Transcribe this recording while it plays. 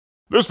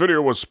This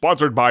video was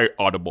sponsored by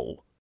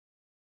Audible.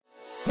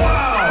 Come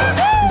on,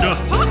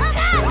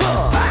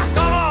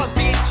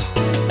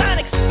 bitch!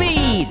 Sonic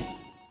speed!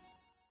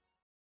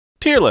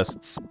 Tier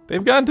lists.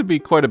 They've gotten to be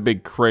quite a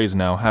big craze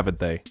now, haven't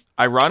they?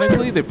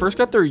 Ironically, they first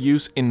got their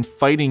use in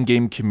fighting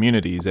game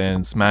communities,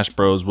 and Smash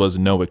Bros. Was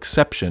no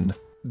exception.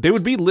 They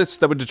would be lists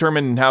that would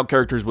determine how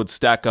characters would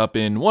stack up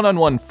in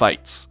one-on-one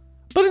fights.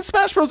 But in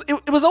Smash Bros,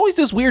 it was always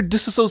this weird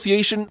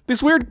disassociation,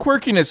 this weird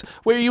quirkiness,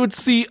 where you would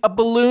see a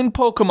balloon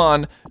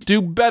Pokemon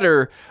do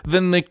better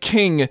than the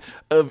king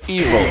of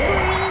evil.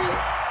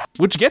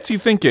 Which gets you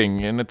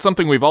thinking, and it's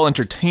something we've all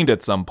entertained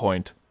at some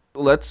point.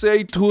 Let's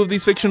say two of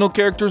these fictional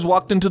characters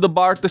walked into the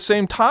bar at the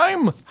same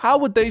time. How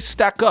would they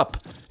stack up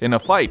in a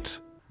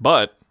fight?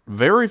 But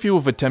very few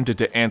have attempted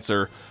to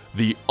answer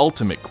the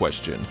ultimate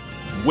question.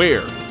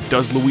 Where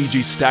does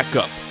Luigi stack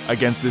up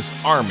against this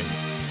army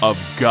of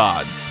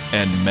gods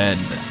and men?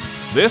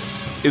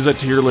 This is a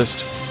tier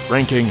list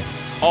ranking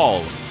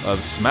all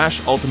of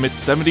Smash Ultimate's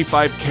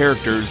 75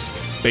 characters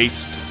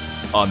based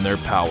on their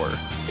power.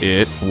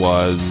 It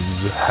was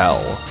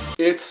hell.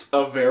 It's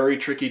a very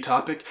tricky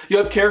topic. You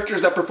have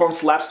characters that perform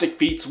slapstick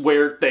feats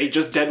where they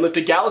just deadlift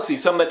a galaxy,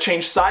 some that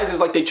change sizes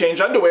like they change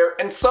underwear,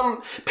 and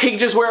some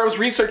pages where I was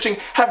researching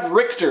have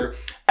Richter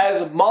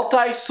as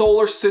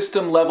multi-solar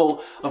system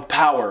level of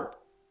power.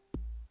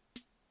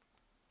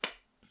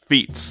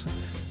 Feats.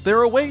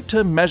 They're a way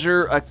to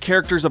measure a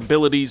character's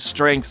abilities,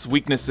 strengths,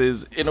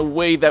 weaknesses in a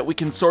way that we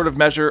can sort of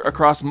measure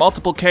across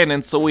multiple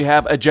canons so we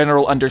have a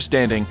general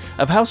understanding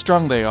of how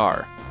strong they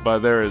are. But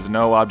there is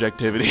no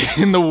objectivity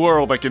in the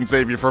world that can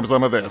save you from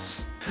some of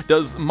this.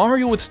 Does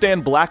Mario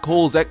withstand black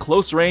holes at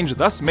close range,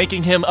 thus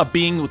making him a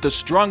being with the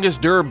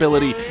strongest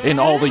durability in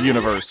all the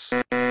universe?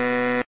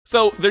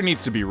 So there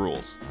needs to be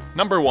rules.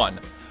 Number 1.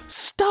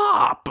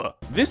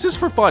 Stop! This is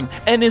for fun,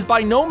 and is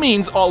by no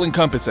means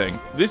all-encompassing.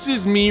 This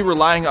is me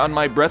relying on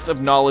my breadth of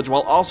knowledge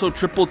while also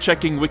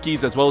triple-checking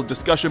wikis as well as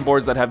discussion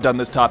boards that have done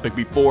this topic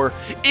before,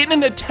 in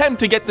an attempt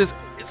to get this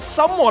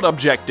somewhat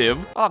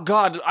objective. Oh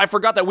god, I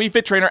forgot that Wii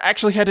Fit Trainer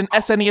actually had an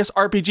SNES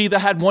RPG that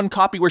had one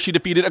copy where she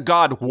defeated a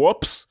god.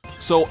 Whoops!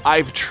 So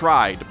I've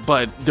tried,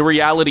 but the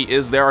reality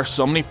is there are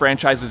so many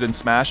franchises in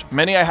Smash,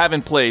 many I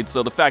haven't played,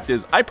 so the fact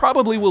is I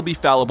probably will be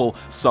fallible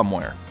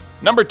somewhere.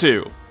 Number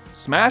 2.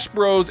 Smash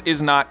Bros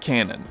is not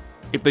canon.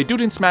 If they do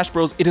it in Smash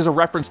Bros, it is a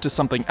reference to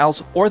something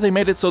else, or they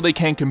made it so they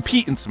can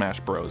compete in Smash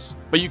Bros.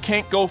 But you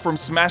can't go from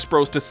Smash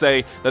Bros to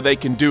say that they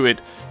can do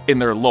it in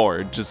their lore.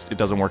 It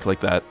doesn't work like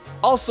that.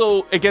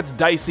 Also, it gets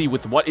dicey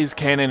with what is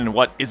canon and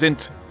what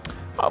isn't.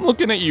 I'm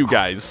looking at you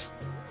guys.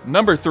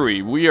 Number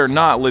 3, we are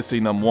not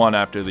listing them one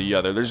after the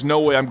other. There's no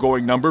way I'm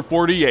going number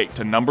 48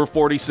 to number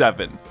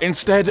 47.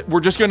 Instead,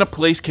 we're just gonna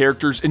place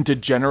characters into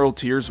general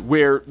tiers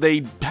where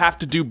they have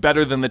to do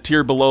better than the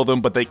tier below them,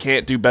 but they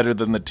can't do better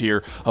than the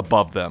tier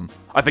above them.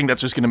 I think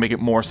that's just gonna make it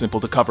more simple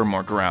to cover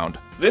more ground.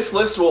 This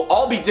list will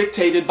all be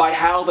dictated by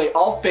how they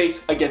all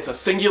face against a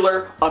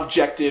singular,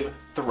 objective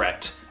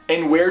threat.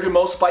 And where do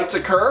most fights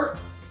occur?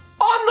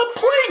 On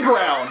the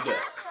playground!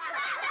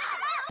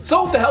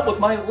 So, to help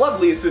with my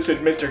lovely assistant,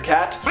 Mr.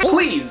 Cat,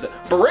 please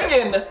bring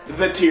in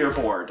the tier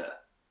board.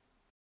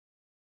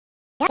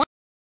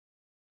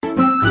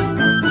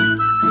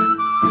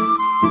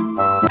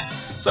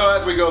 So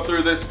as we go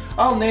through this,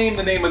 I'll name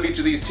the name of each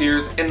of these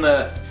tiers and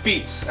the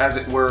feats, as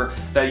it were,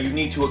 that you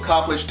need to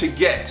accomplish to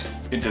get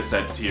into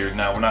said tier.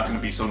 Now, we're not going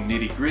to be so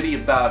nitty-gritty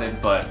about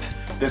it, but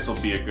this will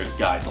be a good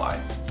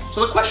guideline.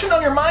 So the question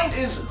on your mind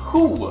is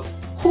who?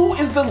 Who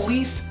is the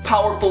least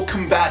powerful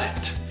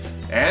combatant?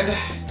 And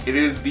it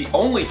is the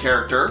only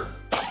character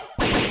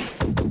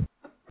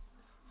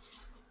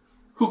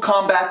who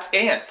combats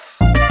ants.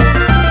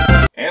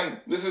 And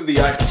this is the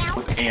icon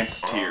with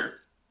ants tier.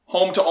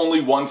 Home to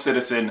only one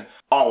citizen,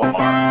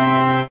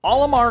 Olimar.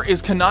 Olimar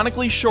is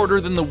canonically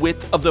shorter than the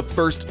width of the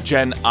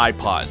first-gen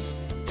iPods.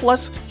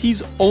 Plus,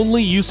 he's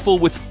only useful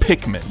with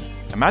Pikmin.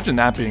 Imagine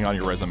that being on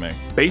your resume.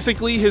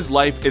 Basically, his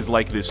life is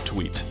like this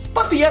tweet.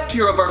 But the F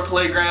tier of our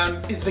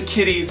playground is the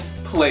kitties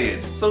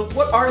playing. So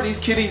what are these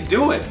kitties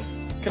doing?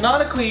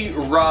 Canonically,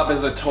 Rob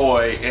is a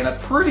toy, and a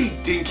pretty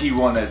dinky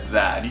one at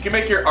that. You can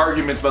make your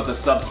arguments about the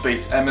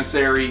subspace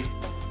emissary,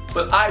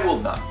 but I will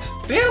not.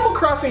 The Animal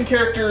Crossing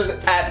characters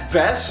at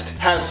best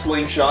have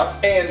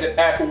slingshots, and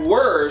at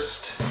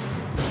worst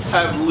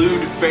have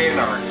lewd fan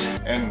art.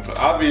 And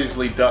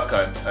obviously Duck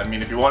Hunt. I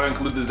mean, if you want to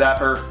include the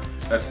Zapper,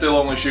 that's still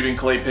only shooting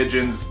clay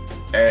pigeons,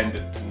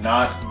 and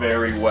not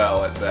very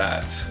well at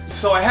that.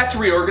 So I had to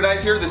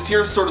reorganize here. This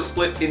tier is sort of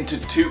split into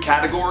two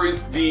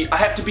categories. I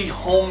have to be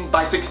home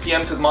by 6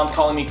 p.m. because mom's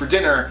calling me for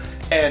dinner,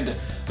 and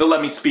the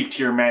let me speak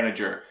to your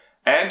manager.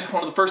 And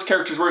one of the first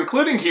characters we're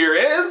including here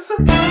is...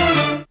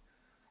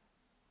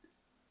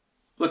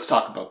 Let's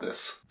talk about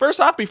this. First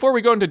off, before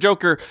we go into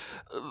Joker,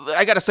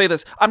 I gotta say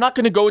this. I'm not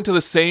gonna go into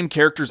the same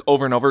characters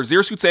over and over.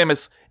 Zero Suit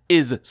Samus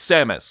is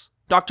Samus.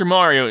 Dr.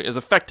 Mario is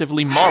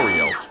effectively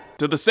Mario.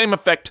 To the same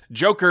effect,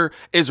 Joker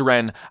is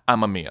Ren,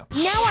 I'm Mia.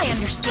 Now I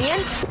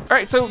understand.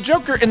 Alright, so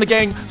Joker and the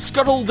gang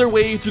scuttle their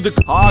way through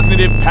the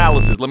cognitive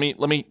palaces. Let me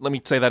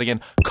say that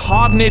again.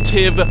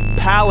 Cognitive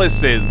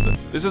palaces.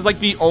 This is like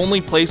the only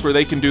place where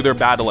they can do their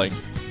battling.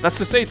 That's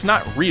to say it's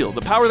not real.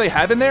 The power they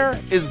have in there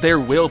is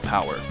their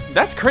willpower.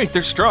 That's great,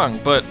 they're strong,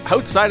 but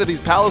outside of these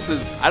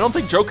palaces, I don't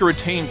think Joker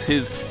retains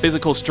his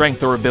physical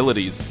strength or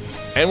abilities.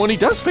 And when he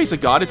does face a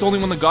god, it's only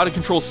when the god in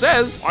control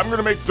says, I'm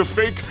gonna make the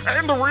fake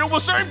and the real the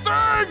same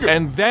thing!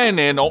 and then,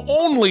 and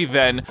only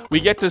then, we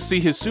get to see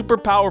his super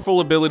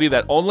powerful ability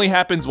that only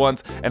happens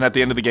once, and at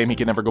the end of the game, he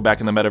can never go back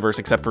in the metaverse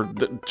except for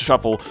the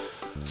shuffle.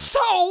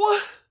 So,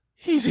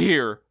 he's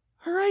here,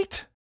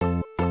 alright?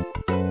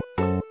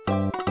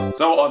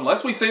 So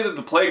unless we say that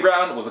the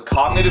playground was a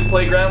cognitive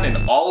playground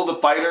and all of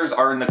the fighters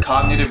are in the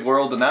cognitive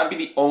world, then that'd be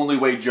the only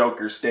way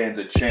Joker stands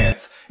a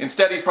chance.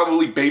 Instead, he's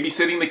probably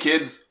babysitting the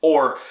kids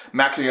or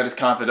maxing out his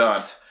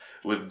confidant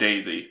with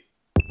Daisy.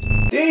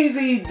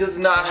 Daisy does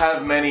not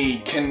have many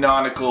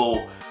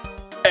canonical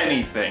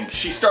anything.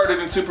 She started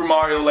in Super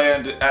Mario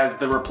Land as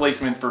the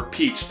replacement for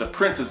Peach, the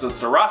princess of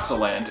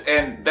Sarasaland,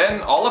 and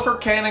then all of her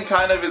canon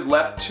kind of is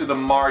left to the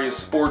Mario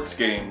sports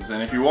games.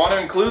 And if you want to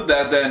include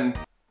that, then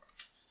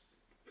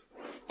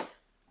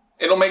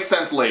it'll make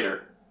sense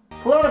later.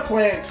 Piranha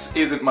Plant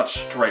isn't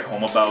much to write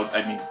home about.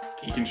 I mean,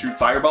 he can shoot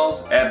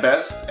fireballs at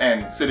best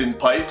and sit in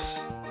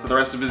pipes for the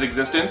rest of his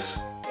existence.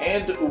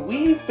 And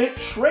Wii Fit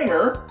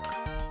Trainer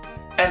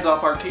ends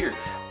off our tier.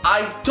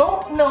 I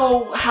don't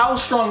know how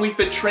strong Wii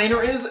Fit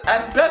Trainer is.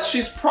 At best,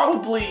 she's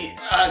probably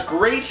a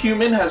great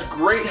human, has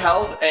great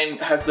health, and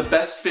has the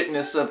best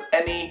fitness of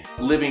any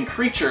living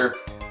creature.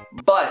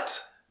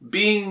 But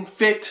being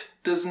fit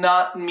does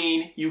not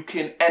mean you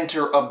can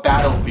enter a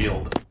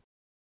battlefield.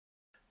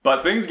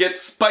 But things get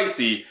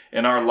spicy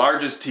in our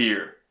largest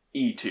tier,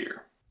 E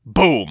tier.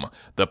 Boom!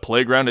 The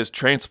playground is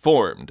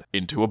transformed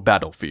into a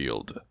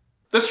battlefield.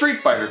 The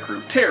Street Fighter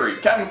crew, Terry,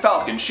 Captain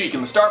Falcon, Sheik,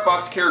 and the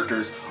Starbox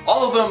characters,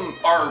 all of them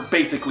are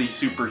basically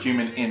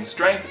superhuman in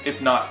strength,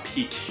 if not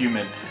peak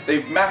human.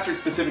 They've mastered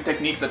specific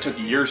techniques that took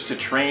years to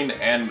train,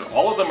 and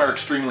all of them are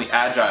extremely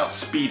agile,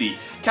 speedy.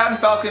 Captain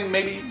Falcon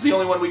maybe is the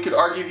only one we could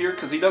argue here,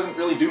 because he doesn't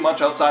really do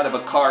much outside of a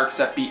car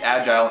except be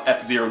agile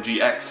F-Zero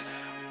GX.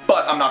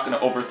 But I'm not going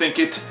to overthink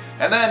it.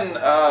 And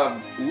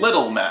then,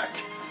 Little Mac.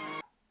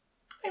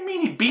 I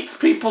mean, he beats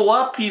people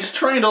up, he's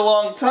trained a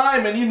long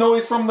time, and you know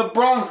he's from the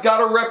Bronx,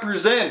 gotta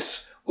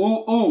represent.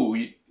 Ooh,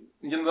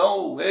 you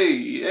know,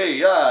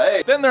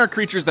 hey. Then there are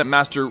creatures that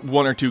master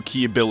one or two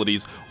key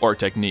abilities or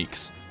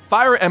techniques.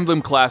 Fire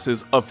Emblem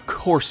classes, of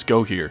course,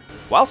 go here.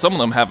 While some of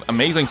them have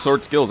amazing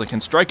sword skills and can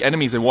strike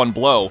enemies in one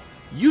blow,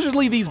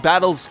 usually these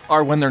battles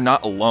are when they're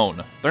not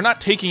alone. They're not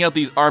taking out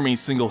these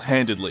armies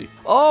single-handedly.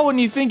 Oh, and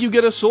you think you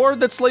get a sword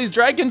that slays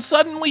dragons,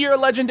 suddenly you're a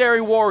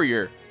legendary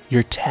warrior.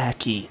 You're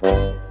tacky.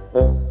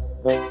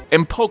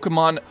 In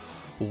Pokemon,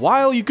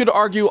 while you could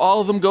argue all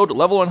of them go to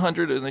level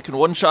 100 and they can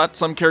one-shot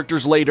some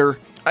characters later,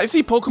 I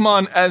see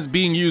Pokemon as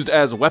being used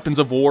as weapons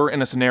of war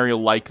in a scenario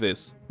like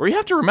this, where you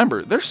have to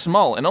remember, they're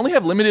small and only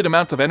have limited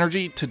amounts of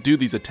energy to do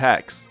these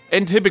attacks.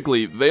 And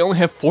typically, they only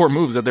have 4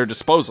 moves at their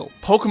disposal.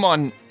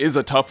 Pokemon is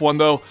a tough one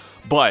though,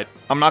 but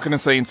I'm not gonna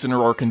say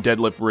Incineroar can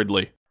deadlift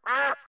Ridley.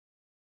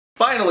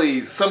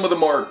 Finally, some of the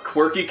more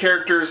quirky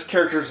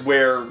characters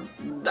where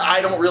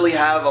I don't really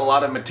have a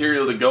lot of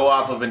material to go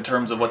off of in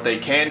terms of what they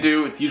can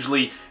do. It's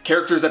usually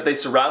characters that they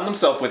surround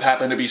themselves with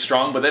happen to be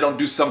strong, but they don't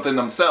do something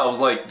themselves,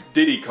 like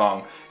Diddy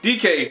Kong.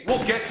 DK,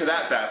 we'll get to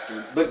that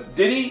bastard, but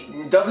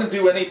Diddy doesn't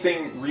do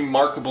anything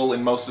remarkable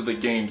in most of the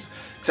games,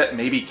 except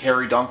maybe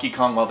carry Donkey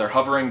Kong while they're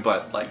hovering,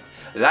 but like,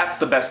 that's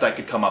the best I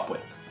could come up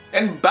with.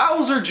 And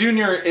Bowser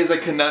Jr. is a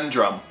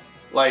conundrum.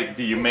 Like,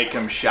 do you make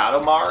him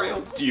Shadow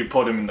Mario? Do you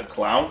put him in the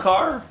clown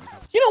car?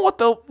 You know what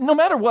though, no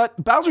matter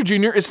what, Bowser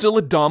Jr. is still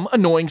a dumb,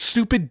 annoying,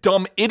 stupid,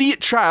 dumb,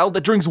 idiot child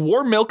that drinks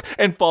warm milk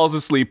and falls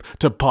asleep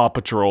to Paw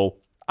Patrol.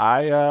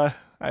 I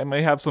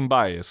may have some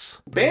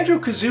bias.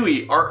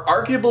 Banjo-Kazooie are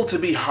arguable to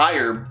be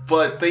higher,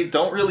 but they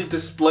don't really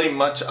display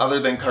much other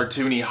than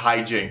cartoony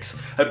hijinks.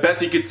 At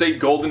best you could say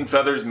golden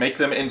feathers make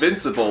them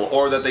invincible,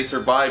 or that they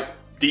survive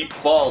deep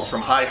falls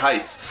from high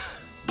heights.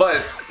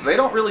 But they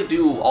don't really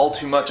do all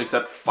too much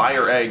except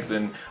fire eggs,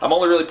 and I'm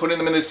only really putting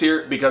them in this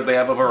tier because they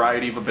have a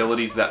variety of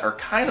abilities that are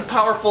kind of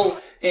powerful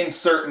in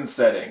certain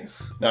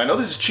settings. Now I know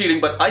this is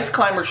cheating, but Ice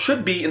Climbers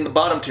should be in the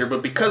bottom tier,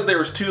 but because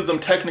there's 2 of them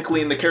technically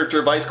in the character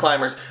of Ice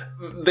Climbers,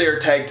 they're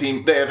tag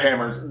team, they have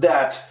hammers,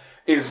 that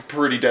is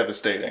pretty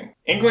devastating.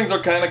 Inklings are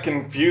kind of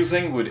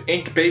confusing. Would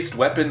ink-based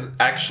weapons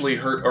actually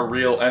hurt a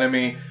real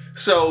enemy?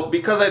 So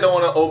because I don't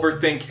want to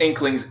overthink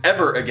Inklings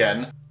ever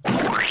again,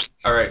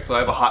 alright, so I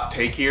have a hot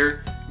take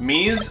here.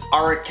 Mii's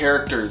aren't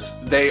characters,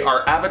 they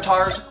are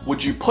avatars.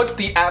 Would you put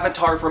the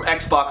avatar from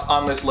Xbox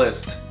on this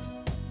list?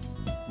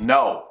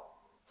 No.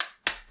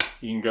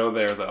 You can go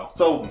there though.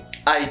 So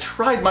I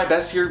tried my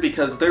best here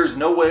because there's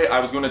no way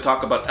I was going to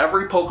talk about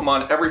every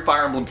Pokemon, every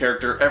Fire Emblem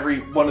character, every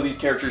one of these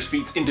characters'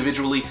 feats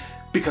individually,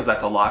 because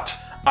that's a lot.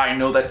 I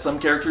know that some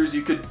characters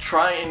you could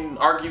try and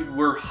argue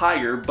were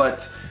higher,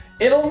 but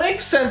It'll make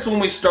sense when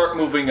we start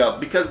moving up,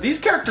 because these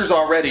characters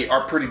already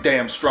are pretty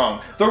damn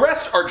strong. The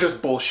rest are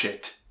just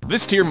bullshit.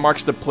 This tier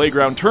marks the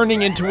playground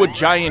turning into a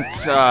giant,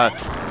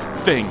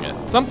 thing.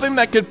 Something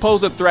that could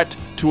pose a threat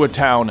to a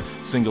town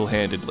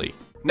single-handedly.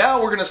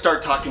 Now we're gonna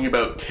start talking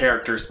about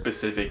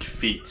character-specific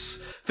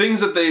feats. Things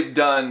that they've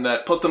done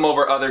that put them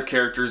over other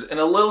characters in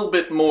a little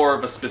bit more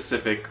of a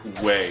specific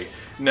way.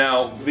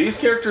 Now, these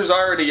characters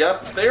already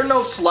up, they're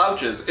no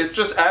slouches. It's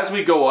just as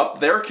we go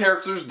up, they're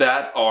characters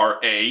that are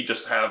A,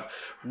 just have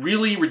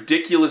really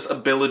ridiculous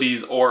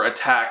abilities or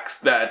attacks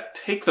that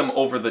take them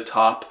over the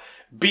top.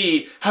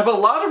 B, have a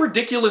lot of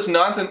ridiculous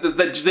nonsense that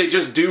they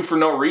just do for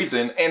no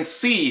reason. And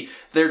C,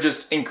 they're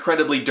just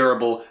incredibly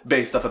durable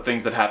based off of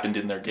things that happened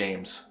in their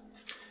games.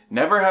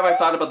 Never have I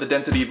thought about the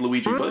density of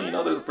Luigi, but you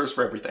know, there's a first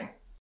for everything.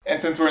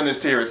 And since we're in this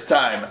tier, it's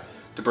time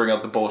to bring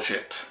out the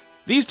bullshit.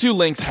 These two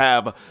links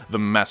have the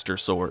Master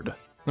Sword.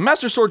 The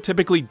Master Sword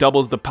typically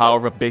doubles the power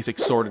of a basic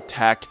sword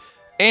attack,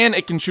 and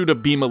it can shoot a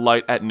beam of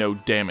light at no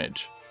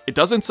damage. It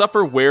doesn't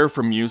suffer wear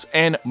from use,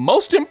 and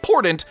most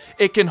important,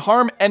 it can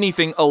harm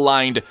anything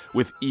aligned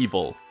with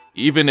evil,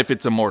 even if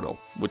it's immortal,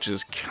 which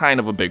is kind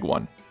of a big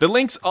one. The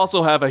links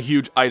also have a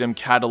huge item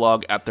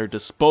catalog at their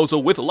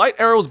disposal, with light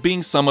arrows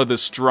being some of the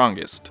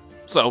strongest.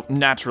 So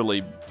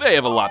naturally, they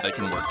have a lot they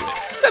can work with.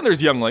 Then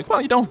there's young Link.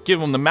 Well, you don't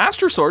give him the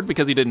Master Sword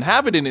because he didn't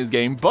have it in his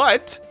game,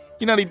 but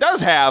you know what he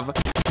does have?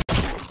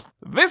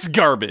 This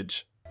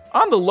garbage.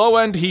 On the low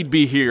end, he'd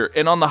be here,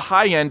 and on the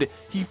high end,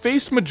 he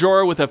faced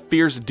Majora with a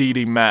fierce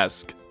deity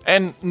mask.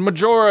 And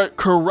Majora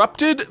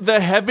corrupted the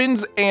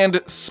heavens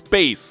and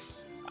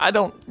space. I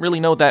don't really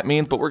know what that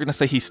means, but we're gonna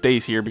say he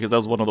stays here because that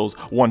was one of those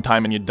one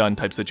time and you're done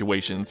type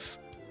situations.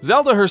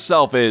 Zelda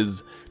herself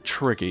is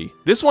tricky.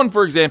 This one,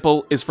 for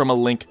example, is from A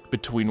Link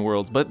Between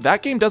Worlds, but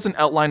that game doesn't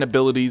outline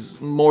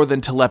abilities more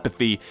than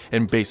telepathy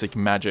and basic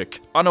magic.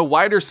 On a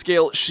wider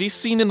scale, she's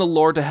seen in the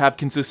lore to have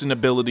consistent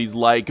abilities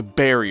like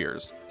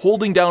barriers,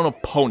 holding down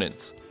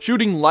opponents,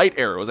 shooting light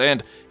arrows,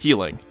 and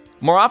healing.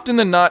 More often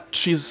than not,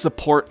 she's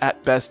support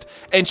at best,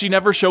 and she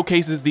never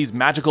showcases these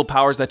magical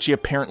powers that she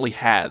apparently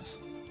has.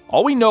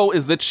 All we know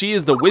is that she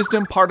is the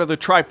wisdom part of the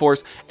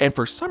Triforce, and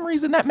for some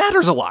reason that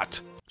matters a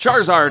lot.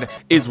 Charizard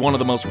is one of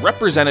the most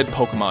represented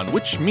Pokemon,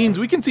 which means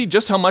we can see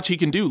just how much he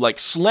can do, like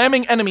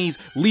slamming enemies,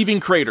 leaving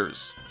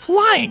craters,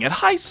 flying at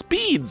high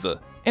speeds,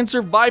 and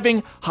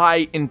surviving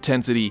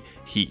high-intensity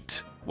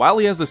heat. While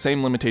he has the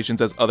same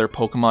limitations as other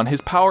Pokemon,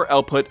 his power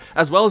output,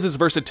 as well as his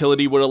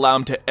versatility, would allow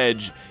him to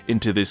edge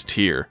into this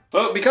tier.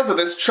 So because of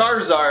this,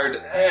 Charizard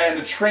and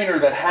a trainer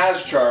that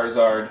has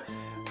Charizard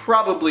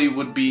probably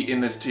would be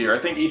in this tier. I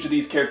think each of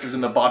these characters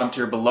in the bottom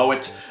tier below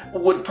it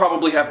would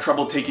probably have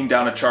trouble taking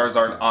down a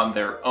Charizard on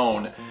their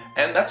own.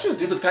 And that's just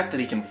due to the fact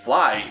that he can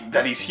fly,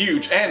 that he's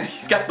huge, and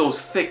he's got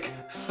those thick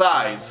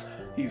thighs.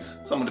 He's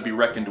someone to be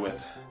reckoned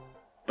with.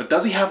 But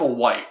does he have a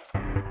wife?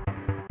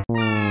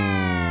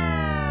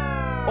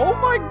 Oh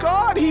my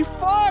god, he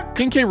fucks!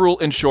 King K.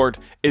 Rool, in short,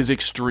 is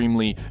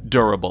extremely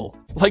durable.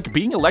 Like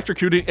being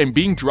electrocuted and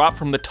being dropped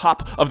from the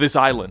top of this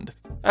island.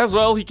 As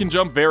well, he can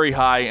jump very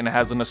high and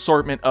has an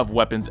assortment of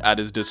weapons at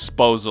his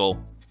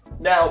disposal.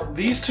 Now,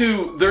 these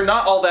two, they're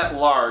not all that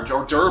large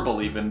or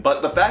durable even,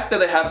 but the fact that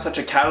they have such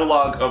a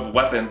catalog of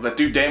weapons that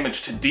do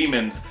damage to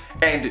demons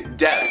and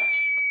death.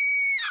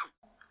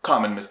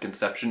 Common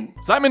misconception.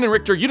 Simon and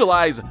Richter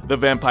utilize the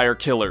Vampire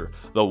Killer,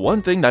 the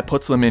one thing that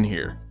puts them in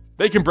here.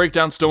 They can break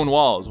down stone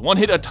walls,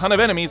 one-hit a ton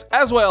of enemies,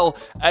 as well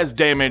as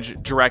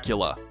damage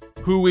Dracula,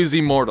 who is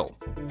immortal.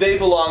 They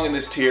belong in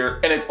this tier,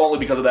 and it's only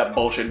because of that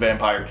bullshit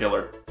Vampire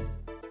Killer.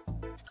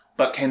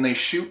 But can they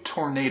shoot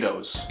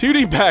tornadoes?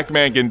 2D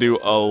Pac-Man can do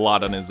a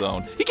lot on his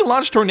own. He can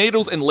launch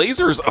tornadoes and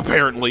lasers,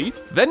 apparently.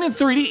 Then in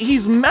 3D,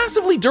 he's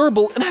massively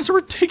durable and has a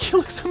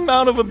ridiculous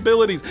amount of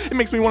abilities. It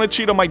makes me want to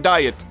cheat on my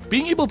diet.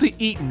 Being able to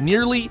eat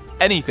nearly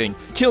anything,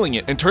 killing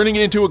it and turning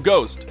it into a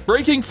ghost,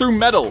 breaking through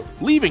metal,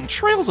 leaving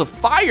trails of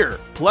fire.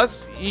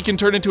 Plus, he can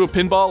turn into a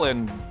pinball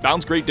and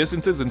bounce great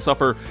distances and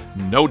suffer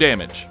no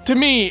damage. To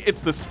me, it's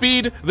the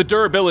speed, the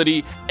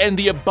durability, and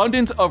the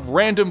abundance of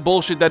random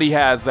bullshit that he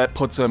has that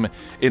puts him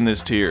in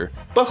this tier.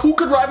 But who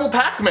could rival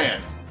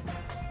Pac-Man?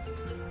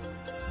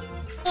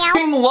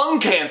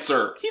 Lung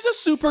cancer! He's a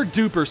super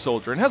duper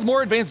soldier and has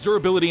more advanced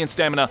durability and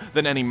stamina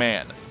than any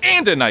man.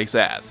 And a nice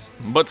ass.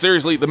 But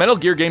seriously, the Metal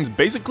Gear games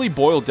basically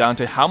boil down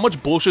to how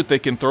much bullshit they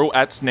can throw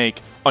at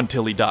Snake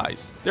until he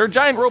dies. They're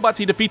giant robots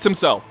he defeats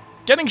himself,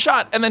 getting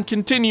shot and then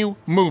continue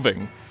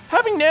moving.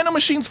 Having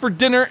nanomachines for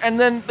dinner and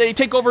then they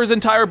take over his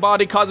entire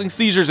body causing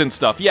seizures and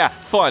stuff. Yeah,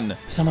 fun.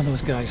 Some of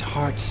those guys'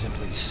 hearts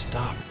simply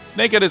stop.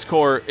 Snake at his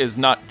core is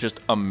not just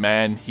a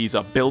man, he's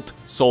a built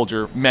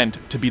soldier meant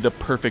to be the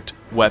perfect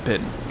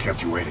weapon.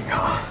 Kept you waiting,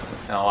 huh?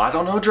 Now, I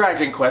don't know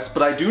Dragon Quest,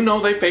 but I do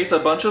know they face a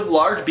bunch of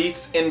large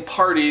beasts in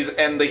parties,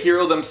 and the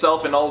hero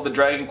themselves in all of the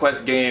Dragon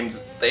Quest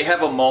games, they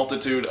have a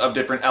multitude of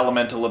different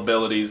elemental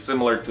abilities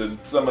similar to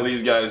some of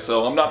these guys,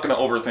 so I'm not gonna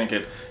overthink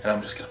it, and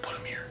I'm just gonna put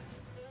them here.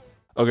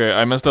 Okay,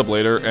 I messed up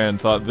later and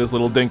thought this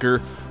little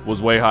dinker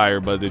was way higher,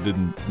 but it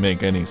didn't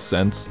make any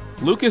sense.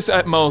 Lucas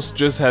at most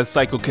just has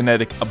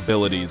psychokinetic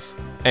abilities.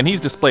 and he's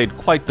displayed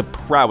quite the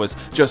prowess,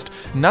 just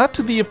not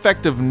to the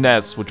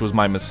effectiveness, which was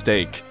my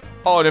mistake.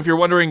 Oh, and if you're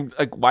wondering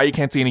like, why you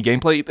can't see any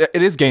gameplay,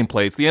 it is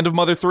gameplay. It's the end of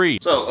Mother 3.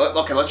 So,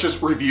 okay, let's just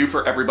review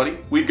for everybody.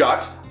 We've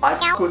got I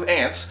F with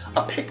Ants,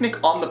 a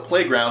picnic on the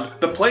playground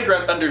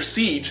under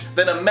siege,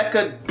 then a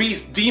mecha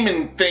beast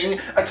demon thing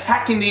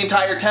attacking the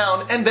entire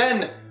town, and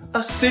then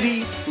a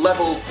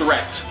city-level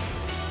threat.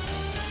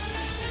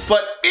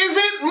 But is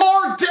it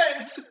more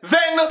dense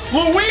than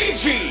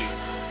Luigi?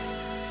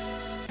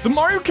 The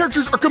Mario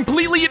characters are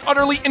completely and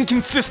utterly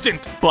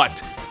inconsistent,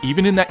 but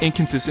even in that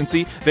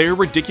inconsistency, they are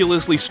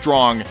ridiculously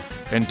strong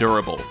and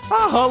durable.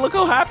 Ah, look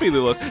how happy they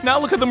look. Now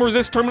look at them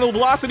resist terminal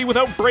velocity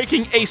without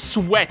breaking a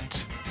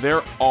sweat.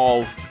 They're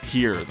all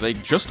here. They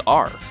just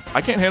are. I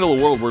can't handle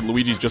a world where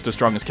Luigi's just as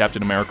strong as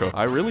Captain America.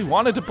 I really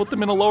wanted to put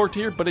them in a lower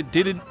tier, but it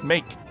didn't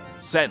make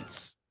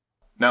sense.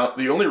 Now,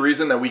 the only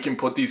reason that we can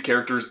put these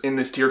characters in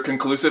this tier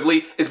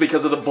conclusively is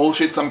because of the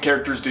bullshit some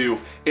characters do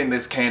in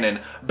this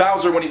canon.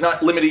 Bowser, when he's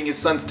not limiting his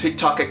son's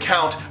TikTok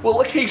account, will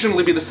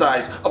occasionally be the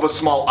size of a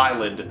small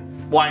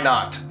island. Why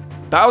not?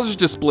 Bowser's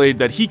displayed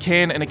that he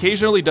can and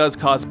occasionally does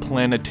cause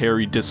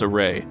planetary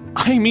disarray.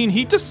 I mean,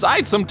 he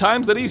decides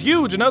sometimes that he's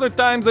huge and other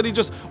times that he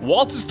just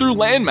waltzes through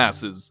land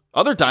masses.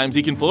 Other times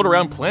he can float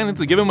around planets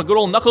and give him a good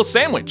old knuckle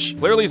sandwich.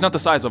 Clearly he's not the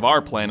size of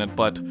our planet,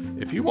 but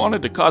if he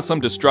wanted to cause some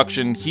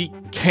destruction, he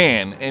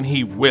can and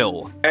he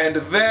will. And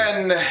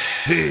then...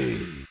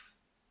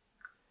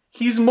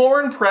 he's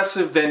more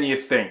impressive than you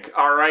think,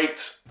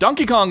 alright?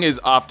 Donkey Kong is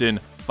often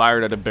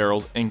fired out of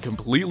barrels and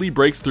completely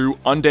breaks through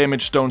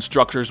undamaged stone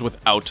structures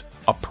without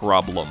a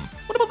problem.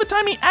 What about the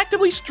time he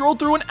actively strolled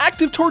through an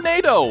active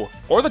tornado?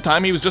 Or the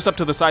time he was just up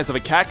to the size of a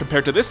cat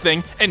compared to this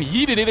thing and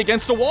yeeted it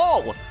against a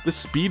wall? The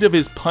speed of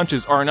his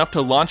punches are enough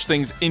to launch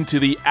things into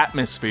the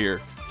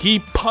atmosphere. He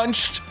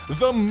punched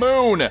the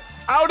moon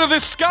out of the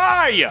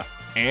sky!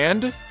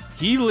 And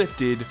he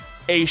lifted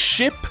a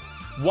ship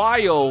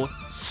while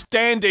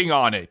standing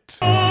on it.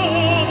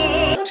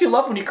 Don't you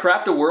love when you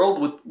craft a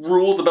world with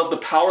rules about the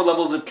power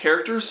levels of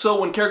characters, so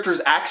when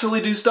characters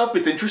actually do stuff,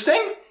 it's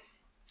interesting?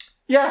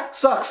 Yeah,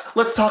 sucks.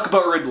 Let's talk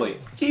about Ridley.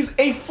 He's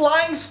a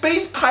flying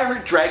space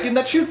pirate dragon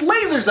that shoots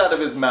lasers out of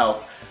his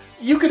mouth.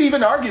 You could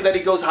even argue that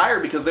he goes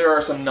higher because there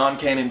are some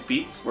non-canon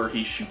feats where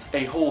he shoots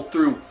a hole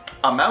through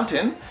a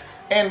mountain.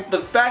 And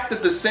the fact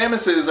that the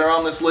Samuses are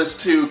on this list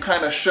too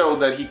kind of show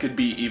that he could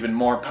be even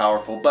more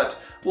powerful, but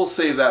we'll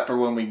save that for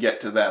when we get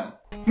to them.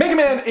 Mega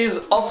Man is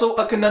also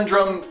a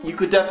conundrum. You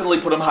could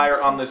definitely put him higher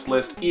on this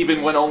list,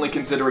 even when only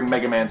considering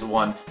Mega Man's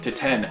 1 to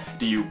 10.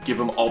 Do you give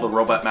him all the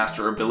Robot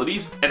Master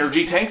abilities?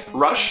 Energy tanks?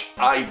 Rush?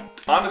 I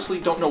honestly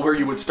don't know where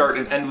you would start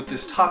and end with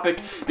this topic,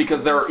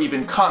 because there are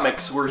even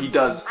comics where he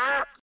does.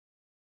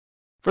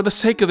 For the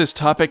sake of this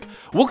topic,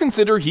 we'll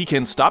consider he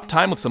can stop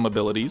time with some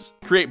abilities,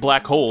 create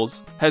black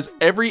holes, has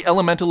every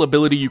elemental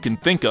ability you can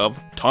think of,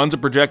 tons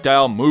of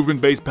projectile,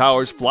 movement-based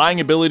powers, flying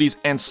abilities,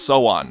 and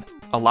so on.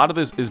 A lot of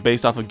this is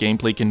based off of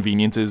gameplay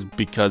conveniences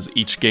because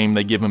each game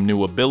they give him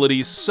new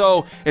abilities,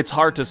 so it's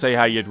hard to say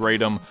how you'd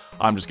rate him.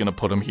 I'm just gonna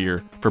put him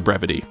here for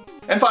brevity.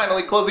 And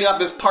finally, closing out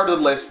this part of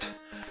the list.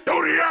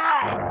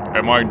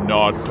 Am I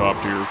not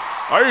top tier?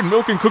 I ate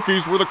milk and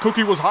cookies where the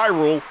cookie was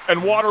Hyrule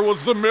and water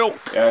was the milk.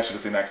 Yeah, I should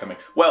have seen that coming.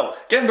 Well,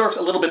 Ganondorf's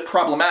a little bit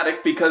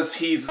problematic because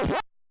he's...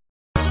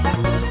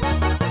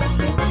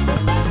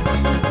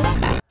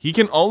 He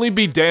can only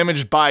be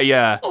damaged by,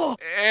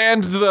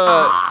 and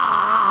the...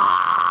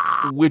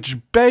 Which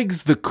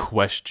begs the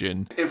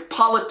question. If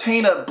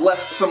Palutena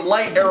blessed some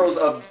light arrows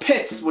of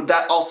pits, would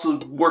that also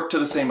work to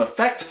the same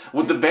effect?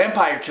 Would the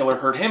vampire killer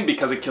hurt him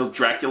because it kills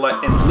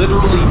Dracula and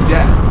literally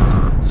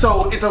death?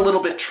 So it's a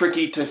little bit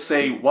tricky to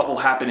say what will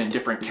happen in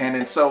different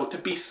canons, so to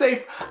be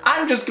safe,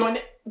 I'm just going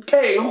to...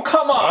 Okay, oh,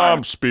 come on!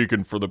 I'm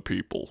speaking for the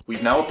people.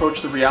 We've now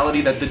approached the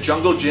reality that the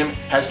Jungle Gym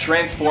has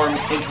transformed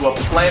into a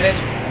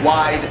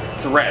planet-wide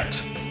threat.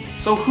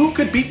 So who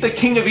could beat the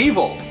King of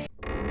Evil?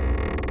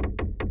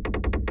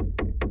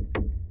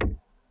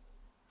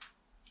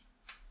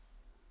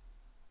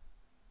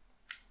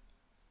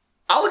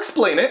 I'll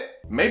explain it.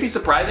 Maybe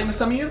surprising to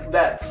some of you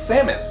that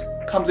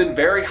Samus comes in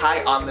very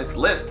high on this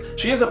list.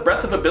 She has a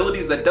breadth of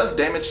abilities that does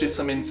damage to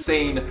some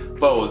insane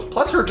foes.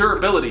 Plus her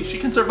durability, she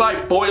can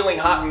survive boiling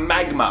hot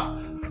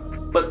magma.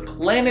 But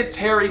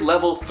planetary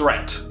level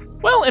threat.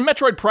 Well, in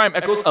Metroid Prime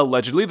Echoes,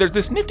 allegedly, there's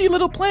this nifty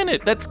little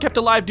planet that's kept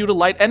alive due to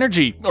light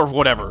energy, or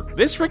whatever.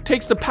 This Rick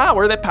takes the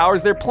power that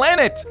powers their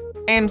planet,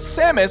 and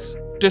Samus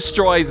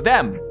destroys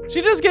them.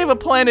 She just gave a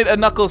planet a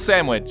knuckle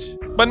sandwich.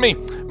 But me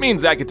and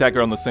Zack Attack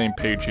are on the same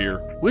page here,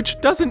 which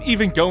doesn't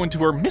even go into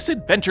her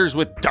misadventures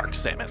with Dark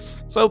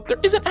Samus. So there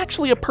isn't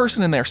actually a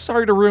person in there,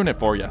 sorry to ruin it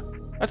for you.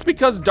 That's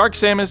because Dark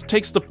Samus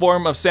takes the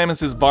form of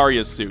Samus's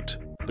Varia suit.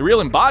 The real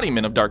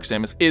embodiment of Dark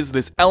Samus is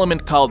this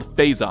element called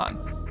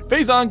Phazon.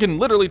 Phazon can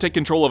literally take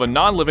control of a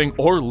non-living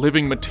or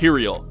living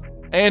material,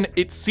 and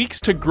it seeks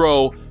to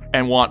grow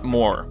and want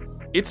more.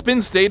 It's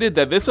been stated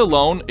that this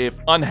alone, if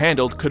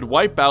unhandled, could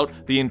wipe out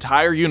the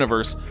entire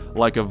universe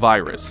like a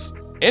virus.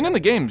 And in the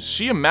game,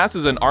 she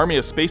amasses an army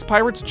of space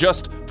pirates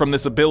just from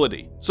this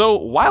ability. So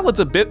while it's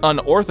a bit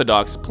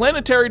unorthodox,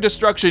 planetary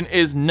destruction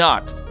is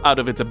not out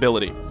of its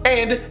ability.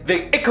 And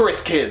the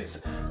Icarus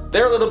kids.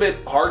 They're a little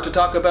bit hard to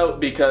talk about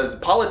because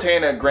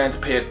Palutena grants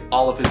Pit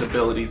all of his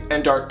abilities,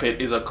 and Dark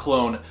Pit is a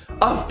clone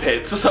of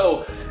Pit.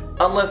 So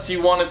unless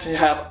you wanted to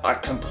have a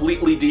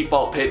completely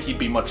default Pit, he'd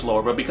be much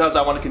lower. But because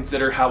I want to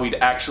consider how he'd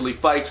actually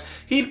fight,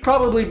 he'd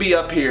probably be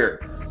up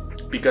here.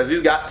 Because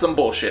he's got some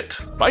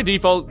bullshit. By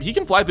default, he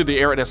can fly through the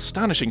air at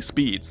astonishing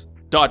speeds,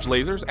 dodge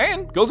lasers,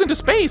 and goes into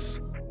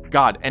space.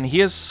 God, and he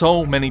has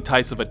so many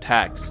types of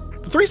attacks.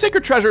 The 3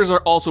 sacred treasures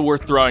are also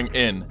worth throwing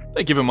in.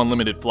 They give him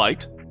unlimited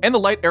flight. And the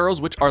light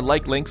arrows, which are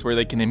like Link's, where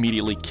they can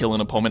immediately kill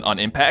an opponent on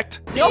impact.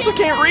 He also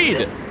can't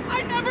read.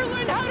 I never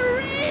learned how to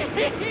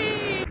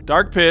read!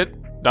 Dark Pit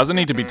doesn't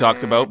need to be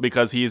talked about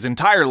because he is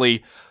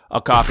entirely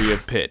a copy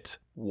of Pit.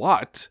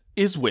 What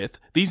is with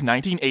these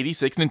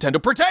 1986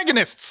 Nintendo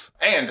protagonists?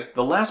 And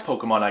the last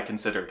Pokemon I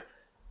considered,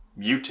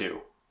 Mewtwo.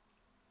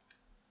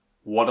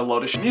 What a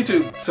load of shit.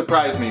 Mewtwo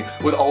surprised me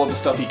with all of the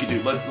stuff he could do.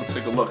 Let's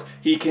take a look.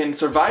 He can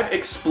survive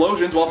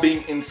explosions while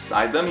being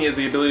inside them. He has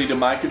the ability to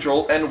mind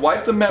control and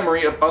wipe the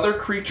memory of other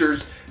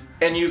creatures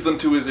and use them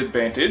to his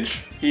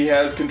advantage. He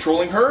has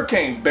controlling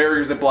hurricane,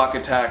 barriers that block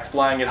attacks,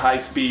 flying at high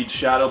speeds,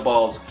 shadow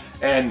balls,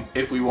 and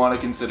if we want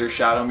to consider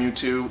Shadow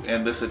Mewtwo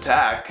in this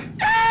attack,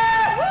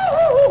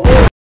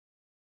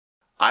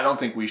 I don't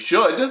think we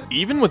should.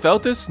 Even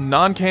without this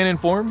non-canon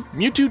form,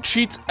 Mewtwo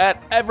cheats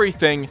at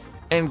everything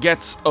and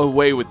gets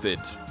away with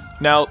it.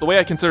 Now, the way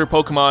I consider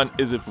Pokemon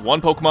is if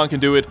one Pokemon can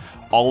do it,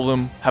 all of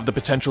them have the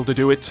potential to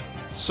do it.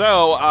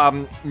 So,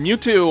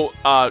 Mewtwo,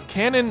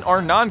 canon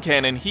or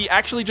non-canon, he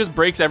actually just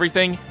breaks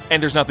everything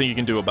and there's nothing you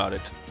can do about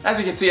it. As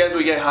you can see, as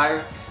we get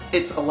higher,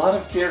 it's a lot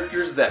of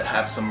characters that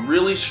have some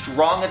really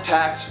strong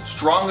attacks,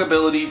 strong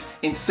abilities,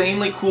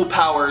 insanely cool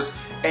powers,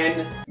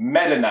 and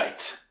Meta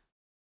Knight.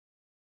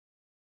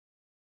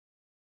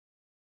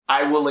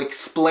 I will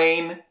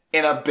explain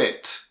in a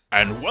bit.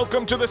 And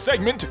welcome to the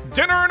segment,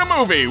 Dinner and a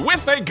Movie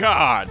with a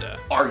God.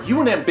 Are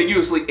you an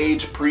ambiguously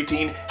aged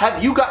preteen?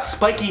 Have you got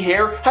spiky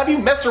hair? Have you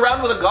messed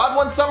around with a god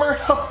one summer?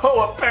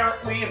 Oh,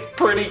 apparently it's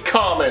pretty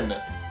common.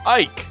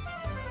 Ike.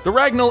 The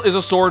Ragnall is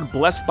a sword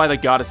blessed by the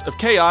goddess of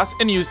chaos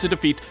and used to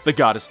defeat the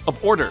goddess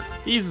of order.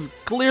 He's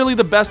clearly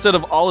the best out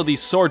of all of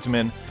these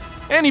swordsmen,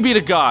 and he beat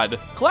a god.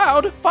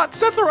 Cloud fought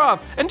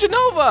Sephiroth and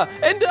Jenova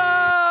and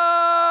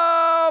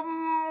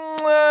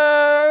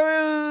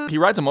he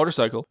rides a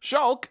motorcycle.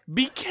 Shulk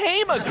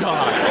became a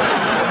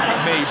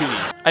god. Maybe.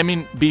 I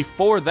mean,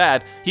 before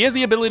that, he has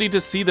the ability to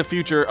see the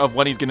future of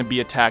when he's gonna be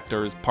attacked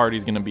or his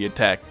party's gonna be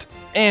attacked.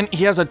 And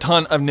he has a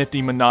ton of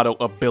nifty Monado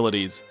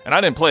abilities. And I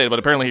didn't play it, but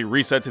apparently he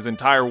resets his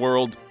entire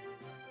world.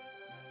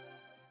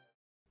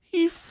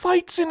 He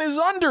fights in his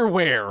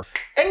underwear.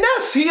 And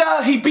yes,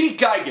 he beat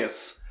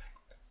Gygus.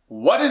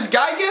 What is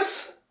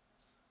Gygus?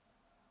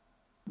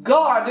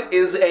 God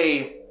is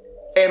a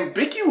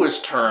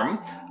ambiguous term.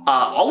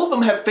 All of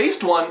them have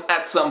faced one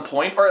at some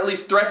point, or at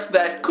least threats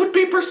that could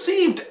be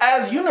perceived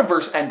as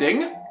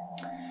universe-ending.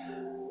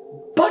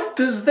 But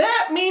does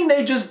that mean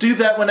they just do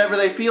that whenever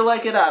they feel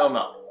like it? I don't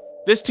know.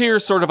 This tier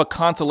is sort of a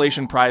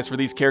consolation prize for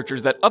these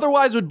characters that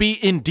otherwise would be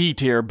in D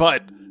tier,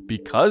 but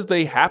because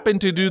they happen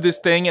to do this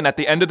thing and at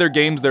the end of their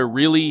games they're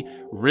really,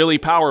 really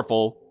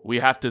powerful, we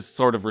have to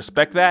sort of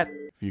respect that.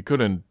 If you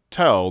couldn't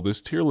tell, this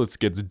tier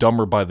list gets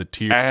dumber by the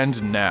tier.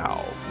 And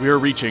now, we're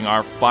reaching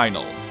our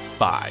final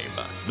 5.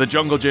 The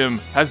Jungle Gym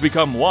has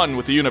become one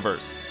with the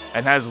universe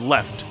and has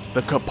left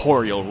the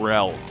corporeal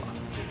realm.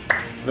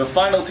 The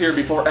final tier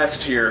before S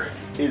tier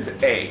is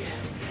A.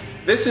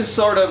 This is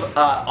sort of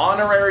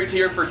honorary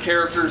tier for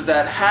characters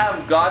that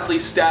have godly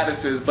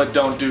statuses but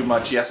don't do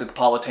much. Yes, it's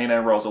Palutena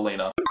and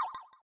Rosalina.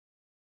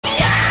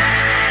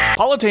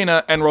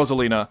 Palutena and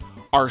Rosalina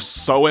are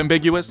so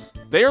ambiguous.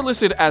 They are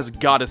listed as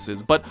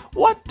goddesses, but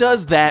what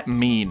does that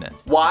mean?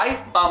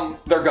 Why?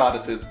 They're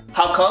goddesses.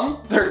 How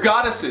come? They're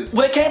goddesses.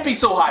 Well, they can't be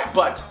so high,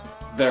 but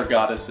they're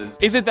goddesses.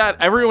 Is it that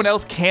everyone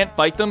else can't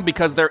fight them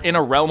because they're in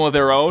a realm of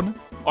their own?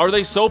 Are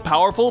they so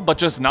powerful but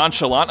just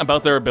nonchalant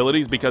about their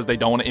abilities because they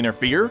don't want to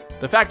interfere?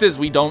 The fact is,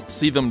 we don't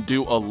see them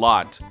do a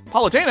lot.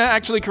 Palutena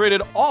actually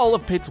created all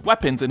of Pit's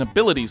weapons and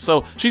abilities,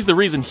 so she's the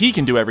reason he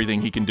can do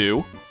everything he can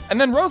do.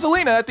 And then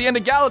Rosalina at the end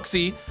of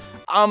Galaxy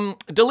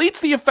deletes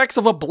the effects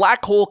of a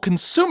black hole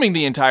consuming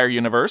the entire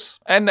universe,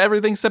 and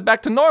everything's set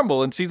back to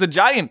normal, and she's a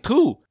giant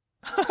too.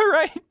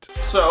 Right.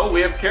 So,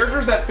 we have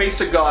characters that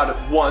faced a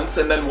god once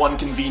and then won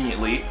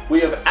conveniently.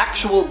 We have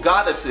actual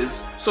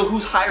goddesses, so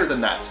who's higher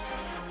than that?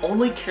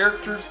 Only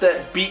characters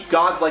that beat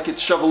gods like it's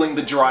shoveling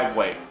the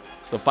driveway.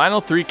 The final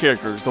 3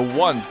 characters, the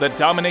ones that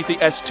dominate the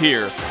S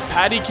tier,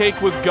 patty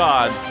cake with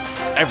gods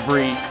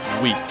every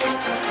week.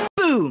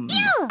 Boom!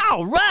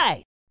 All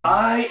right!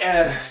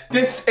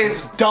 This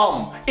is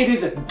dumb. It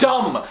is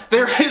dumb.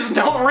 There is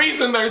no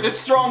reason they're this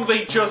strong,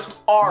 they just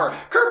are.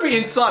 Kirby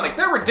and Sonic,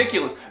 they're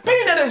ridiculous.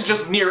 Bayonetta is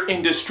just near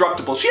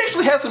indestructible. She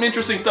actually has some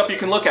interesting stuff you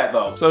can look at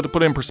though. So to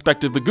put it in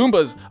perspective, the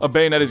Goombas of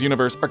Bayonetta's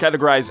universe are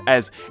categorized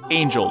as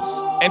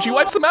angels. And she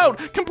wipes them out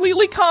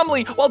completely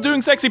calmly while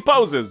doing sexy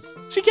poses.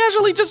 She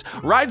casually just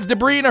rides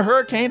debris in a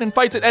hurricane and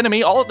fights an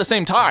enemy all at the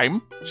same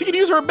time. She can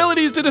use her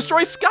abilities to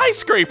destroy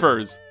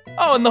skyscrapers.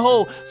 Oh, and the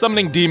whole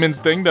summoning demons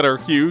thing that are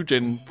huge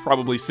and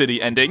probably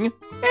city ending.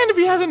 And if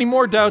you had any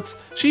more doubts,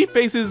 she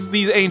faces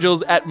these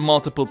angels at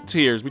multiple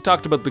tiers. We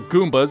talked about the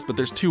Goombas, but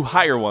there's 2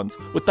 higher ones,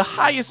 with the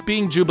highest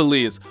being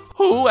Jubilees,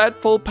 who at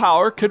full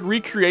power could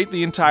recreate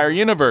the entire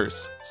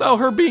universe. So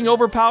her being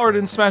overpowered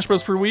in Smash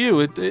Bros. For Wii U,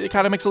 it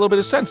kind of makes a little bit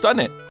of sense, doesn't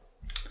it?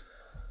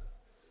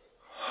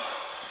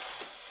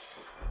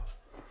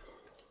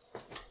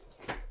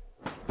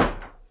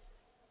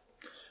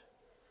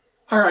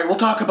 Alright, we'll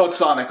talk about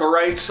Sonic,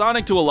 alright?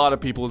 Sonic to a lot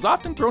of people is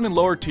often thrown in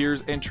lower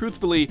tiers, and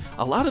truthfully,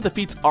 a lot of the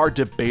feats are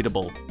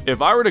debatable.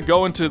 If I were to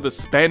go into the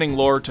spanning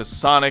lore to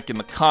Sonic in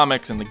the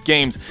comics and the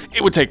games,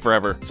 it would take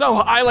forever. So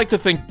I like to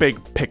think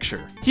big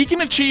picture. He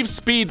can achieve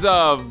speeds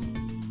of...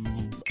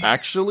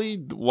 Actually,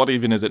 what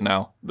even is it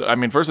now? I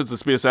mean, first it's the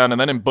speed of sound, and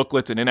then in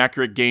booklets and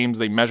inaccurate games,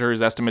 they measure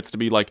his estimates to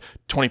be like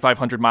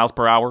 2,500 miles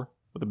per hour,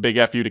 with a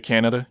big FU to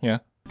Canada, yeah.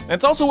 And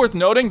it's also worth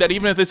noting that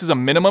even if this is a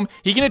minimum,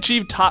 he can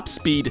achieve top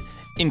speed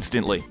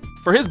instantly.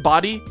 For his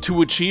body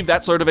to achieve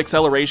that sort of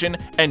acceleration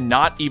and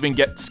not even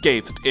get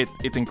scathed,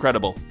 it's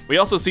incredible. We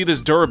also see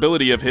this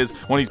durability of his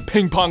when he's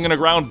ping-ponging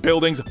around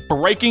buildings,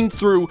 breaking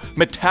through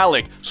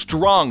metallic,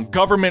 strong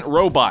government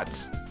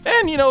robots.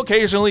 And, you know,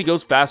 occasionally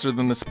goes faster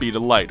than the speed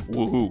of light,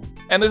 woohoo.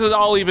 And this is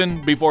all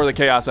even before the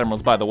Chaos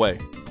Emeralds, by the way.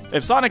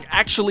 If Sonic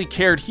actually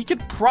cared, he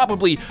could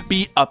probably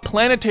be a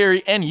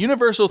planetary and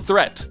universal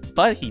threat,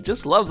 but he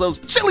just loves those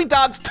chili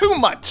dogs too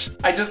much.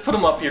 I just put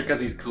him up here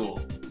because he's cool.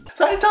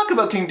 So I talk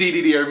about King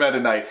Dedede or Meta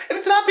Knight, and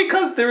it's not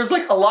because there was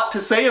like a lot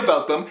to say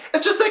about them,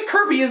 it's just that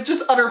Kirby is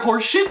just utter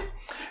horseshit.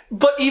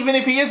 But even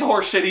if he is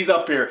horseshit, he's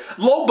up here.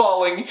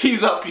 Lowballing,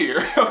 he's up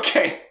here,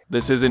 okay?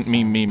 This isn't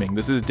me memeing,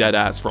 this is dead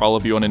ass for all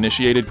of you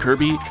uninitiated.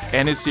 Kirby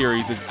and his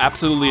series is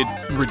absolutely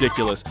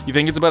ridiculous. You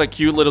think it's about a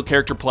cute little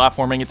character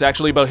platforming, it's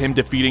actually about him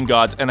defeating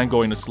gods and then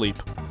going to sleep.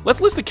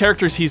 Let's list the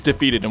characters he's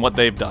defeated and what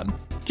they've done.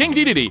 King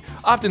Dedede,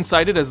 often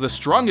cited as the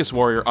strongest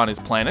warrior on his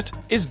planet,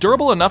 is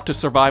durable enough to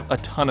survive a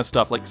ton of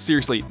stuff. Like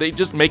seriously, they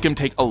just make him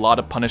take a lot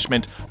of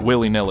punishment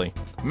willy-nilly.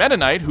 Meta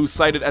Knight, who's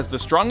cited as the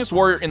strongest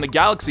warrior in the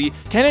galaxy,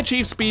 can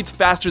achieve speeds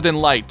faster than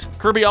light.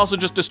 Kirby also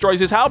just destroys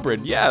his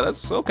halberd. Yeah,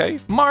 that's okay.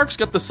 Mark's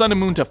got the Sun and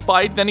Moon to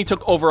fight, then he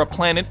took over a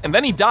planet, and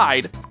then he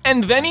died,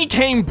 and then he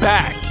came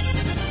back.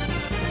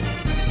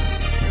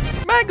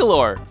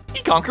 Magolor,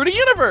 he conquered a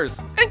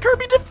universe, and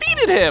Kirby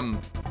defeated him.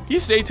 He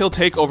states he'll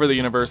take over the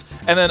universe,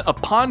 and then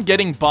upon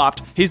getting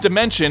bopped, his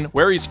dimension,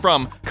 where he's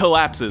from,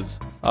 collapses.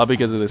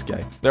 Because of this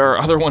guy. There are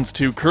other ones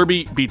too.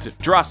 Kirby beats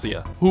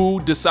Dracia, who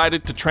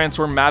decided to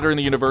transform matter in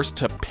the universe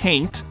to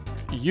paint.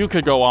 You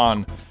could go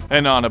on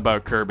and on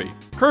about Kirby.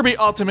 Kirby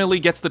ultimately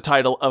gets the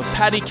title of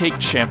Patty Cake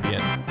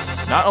Champion.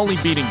 Not only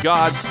beating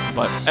gods,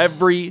 but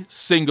every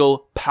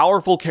single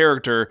powerful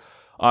character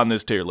on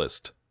this tier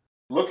list.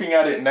 Looking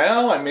at it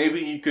now,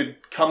 maybe you could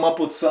come up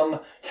with some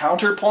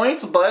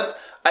counterpoints, but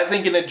I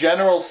think in a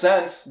general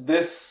sense,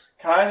 this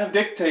kind of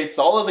dictates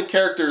all of the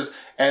characters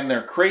and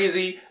their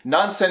crazy,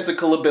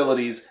 nonsensical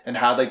abilities and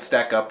how they'd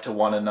stack up to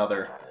one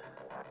another.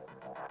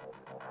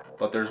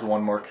 But there's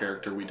one more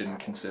character we didn't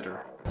consider.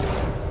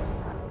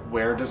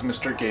 Where does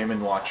Mr. Game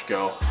 & Watch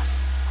go?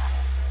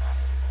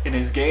 In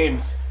his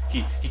games,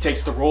 he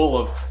takes the role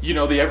of, you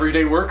know, the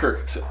everyday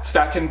worker,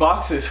 stacking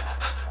boxes,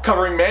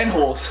 covering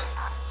manholes.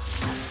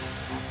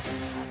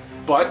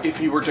 But if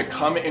he were to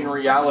come in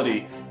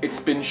reality, it's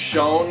been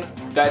shown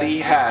that he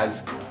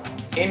has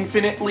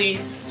infinitely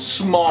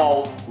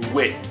small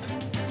width.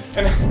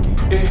 And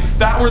if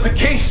that were the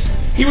case,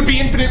 he would be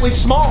infinitely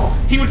small.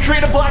 He would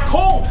create a black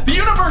hole. The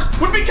universe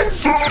would be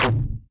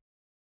consumed.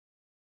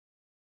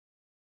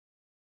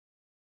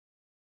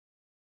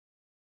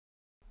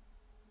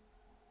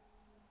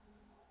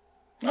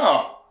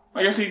 Oh,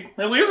 I guess he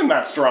really isn't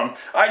that strong.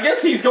 I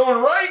guess he's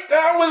going right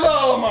down with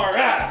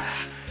Olimar.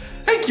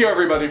 Thank you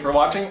everybody for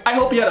watching. I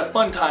hope you had a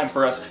fun time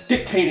for us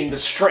dictating the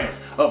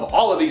strength of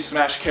all of these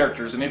Smash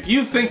characters. And if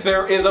you think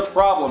there is a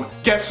problem,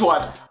 guess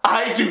what?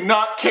 I do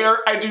not care.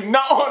 I do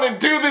not want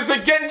to do this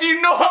again. Do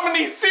you know how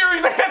many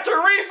series I had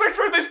to research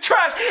for this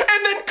trash?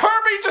 And then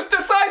Kirby just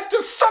decides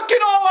to suck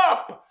it all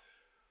up.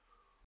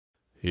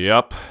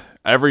 Yep,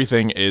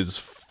 everything is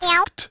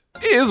f***ed.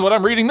 Is what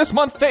I'm reading this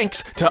month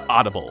thanks to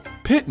Audible.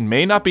 Pitt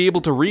may not be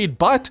able to read,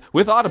 but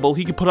with Audible,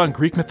 he can put on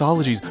Greek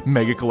mythology's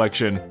mega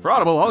collection. For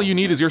Audible, all you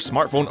need is your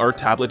smartphone or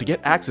tablet to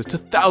get access to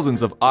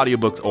thousands of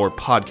audiobooks or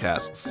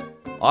podcasts.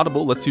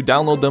 Audible lets you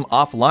download them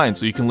offline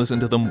so you can listen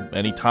to them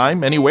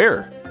anytime,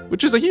 anywhere.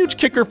 which is a huge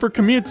kicker for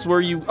commutes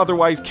where you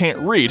otherwise can't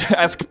read.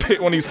 Ask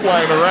Pit when he's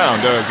flying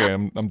around. Okay,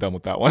 I'm done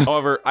with that one.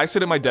 However, I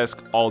sit at my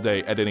desk all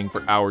day editing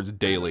for hours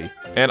daily,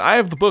 and I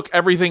have the book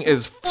Everything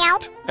is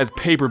as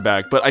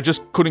paperback, but I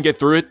just couldn't get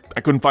through it.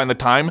 I couldn't find the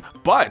time.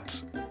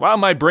 But while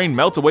my brain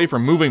melts away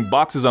from moving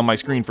boxes on my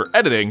screen for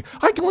editing,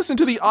 I can listen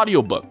to the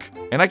audiobook,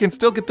 and I can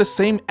still get the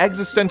same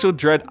existential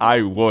dread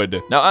I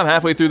would. Now, I'm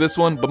halfway through this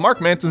one, but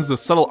Mark Manson's The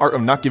Subtle Art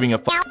of Not Giving a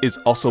F is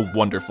also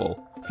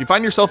wonderful. If you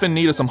find yourself in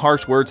need of some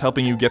harsh words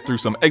helping you get through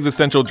some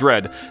existential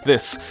dread,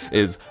 this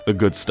is the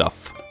good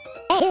stuff.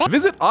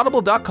 Visit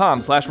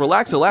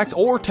audible.com/relaxalax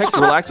or text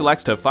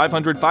RelaxAlax to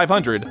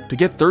 500-500 to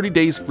get 30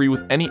 days free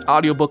with any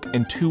audiobook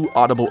and 2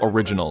 Audible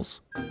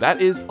originals.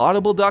 That is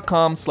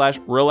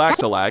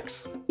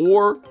audible.com/relaxalax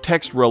or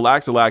text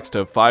RelaxAlax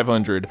to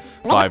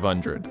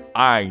 500-500.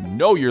 I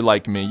know you're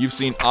like me. You've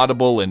seen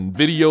Audible and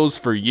videos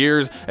for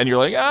years, and you're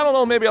like, I don't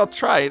know, maybe I'll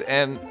try it.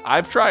 And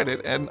I've tried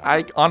it, and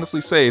I honestly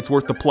say it's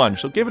worth the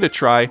plunge. So give it a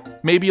try.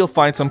 Maybe you'll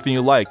find something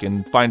you like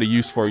and find a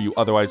use for you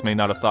otherwise may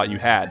not have thought you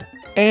had.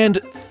 And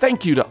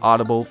thank you to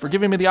Audible for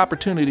giving me the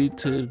opportunity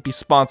to be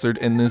sponsored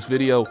in this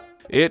video.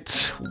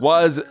 It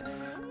was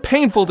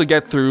painful to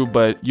get through,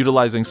 but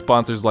utilizing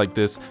sponsors like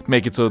this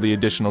make it so the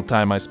additional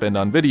time I spend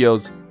on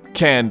videos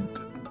can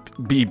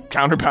be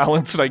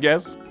counterbalanced, I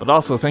guess. But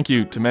also, thank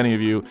you to many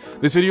of you.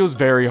 This video is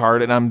very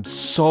hard, and I'm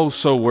so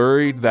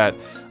worried that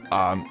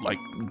like,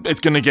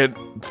 it's gonna get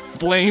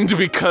flamed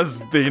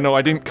because, you know,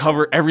 I didn't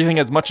cover everything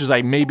as much as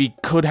I maybe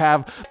could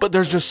have, but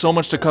there's just so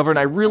much to cover, and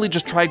I really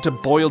just tried to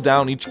boil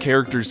down each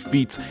character's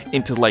feats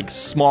into, like,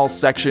 small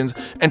sections,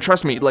 and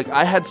trust me, like,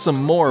 I had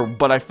some more,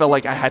 but I felt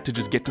like I had to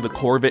just get to the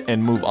core of it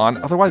and move on,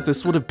 otherwise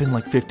this would have been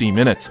like 15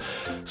 minutes.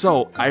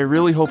 So, I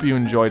really hope you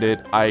enjoyed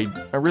it. I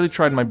really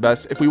tried my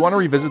best. If we want to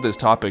revisit this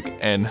topic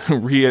and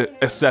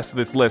reassess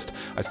this list,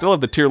 I still have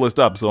the tier list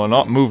up, so I'm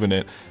not moving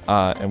it,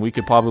 and we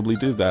could probably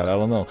do that, I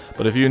don't know.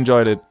 But if you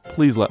enjoyed it,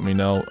 please let me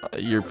know.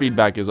 Your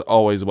feedback is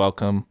always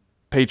welcome.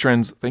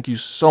 Patrons, thank you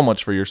so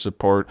much for your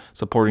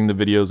supporting the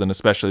videos, and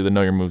especially the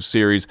Know Your Moves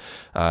series.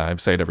 I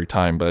say it every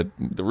time, but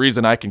the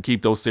reason I can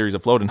keep those series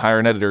afloat and hire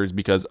an editor is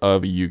because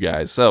of you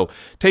guys. So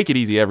take it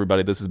easy,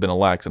 everybody. This has been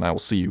Alax, and I will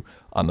see you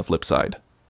on the flip side.